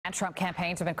Trump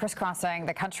campaigns have been crisscrossing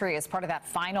the country as part of that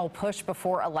final push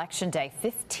before Election Day,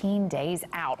 15 days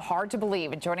out. Hard to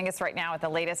believe. And joining us right now with the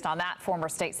latest on that, former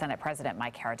State Senate President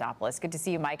Mike Haridopolos. Good to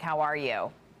see you, Mike. How are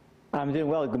you? I'm doing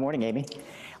well. Good morning, Amy.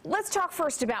 Let's talk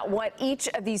first about what each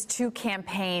of these two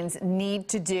campaigns need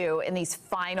to do in these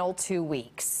final 2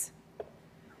 weeks.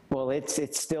 Well, it's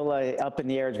still up in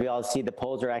the air. As we all see, the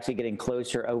polls are actually getting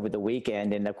closer over the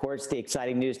weekend. And of course, the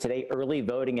exciting news today, early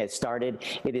voting has started.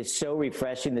 It is so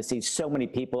refreshing to see so many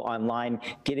people online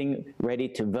getting ready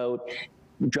to vote,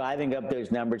 driving up those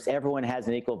numbers. Everyone has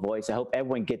an equal voice. I hope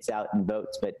everyone gets out and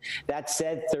votes. But that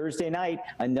said, Thursday night,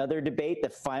 another debate, the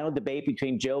final debate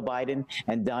between Joe Biden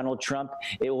and Donald Trump.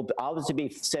 It will obviously be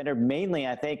centered mainly,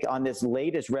 I think, on this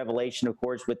latest revelation, of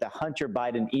course, with the Hunter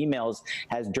Biden emails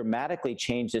has dramatically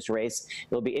changed this race.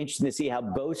 It'll be interesting to see how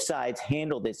both sides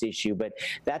handle this issue. But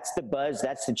that's the buzz,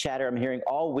 that's the chatter I'm hearing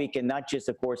all week, and not just,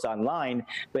 of course, online,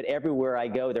 but everywhere I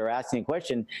go, they're asking a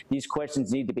question. These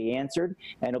questions need to be answered,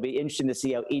 and it'll be interesting to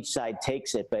see how each side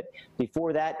takes it. But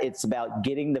before that, it's about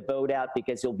getting the vote out,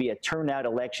 because it'll be a turnout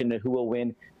election to who will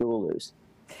win, who will lose.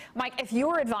 Mike, if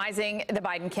you're advising the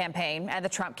Biden campaign and the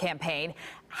Trump campaign,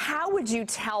 how would you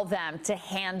tell them to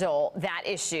handle that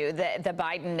issue, the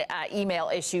Biden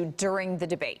email issue during the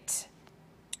debate?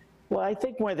 Well, I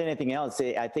think more than anything else,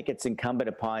 I think it's incumbent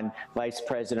upon Vice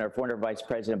President or former Vice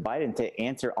President Biden to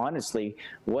answer honestly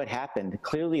what happened.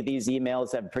 Clearly, these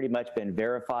emails have pretty much been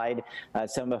verified.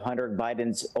 Some of Hunter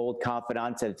Biden's old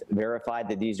confidants have verified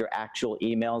that these are actual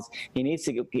emails. He needs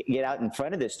to get out in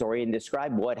front of this story and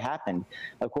describe what happened.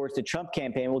 Of course, the Trump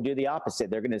campaign will do the opposite.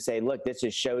 They're going to say, look, this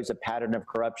just shows a pattern of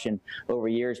corruption over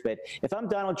years. But if I'm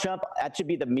Donald Trump, that should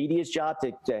be the media's job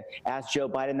to ask Joe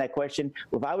Biden that question.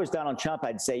 If I was Donald Trump,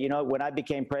 I'd say, you know, when I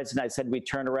became president, I said we'd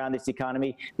turn around this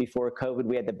economy. Before COVID,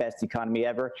 we had the best economy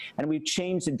ever. And we've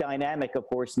changed the dynamic, of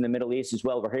course, in the Middle East as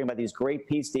well. We're hearing about these great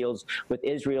peace deals with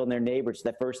Israel and their neighbors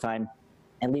for the first time,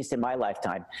 at least in my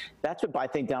lifetime. That's what I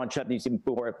think Donald Trump needs to be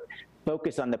more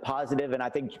focus on the positive, and I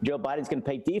think Joe Biden's going to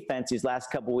play defense these last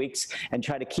couple weeks and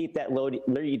try to keep that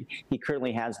lead he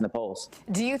currently has in the polls.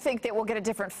 Do you think that we'll get a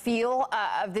different feel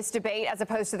of this debate as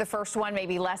opposed to the first one,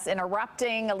 maybe less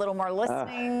interrupting, a little more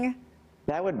listening?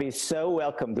 That would be so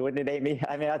welcomed, wouldn't it, Amy?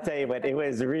 I mean, I'll tell you what, it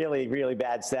was really, really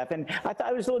bad stuff. And I thought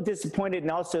I was a little disappointed in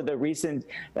also the recent,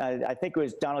 I think it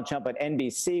was Donald Trump on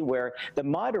NBC, where the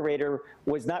moderator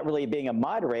was not really being a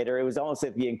moderator. It was almost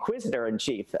like the inquisitor in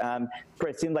chief.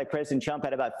 It seemed like President Trump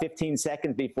had about 15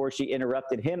 seconds before she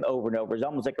interrupted him over and over. It was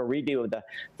almost like a redo of the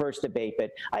first debate.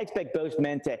 But I expect both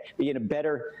men to be in a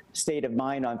better state of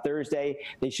mind on Thursday.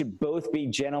 They should both be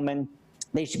gentlemen.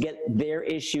 They should get their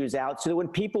issues out so that when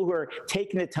people who are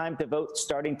taking the time to vote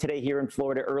starting today here in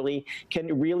Florida early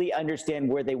can really understand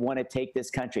where they want to take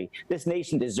this country. This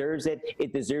nation deserves it.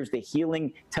 It deserves the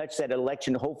healing touch that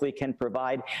election hopefully can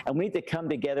provide. And we need to come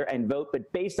together and vote, but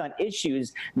based on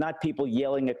issues, not people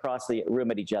yelling across the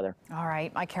room at each other. All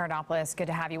right. Mike Haridopolos, good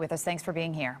to have you with us. Thanks for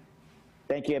being here.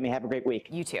 Thank you, Amy. Have a great week.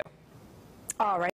 You too. All right.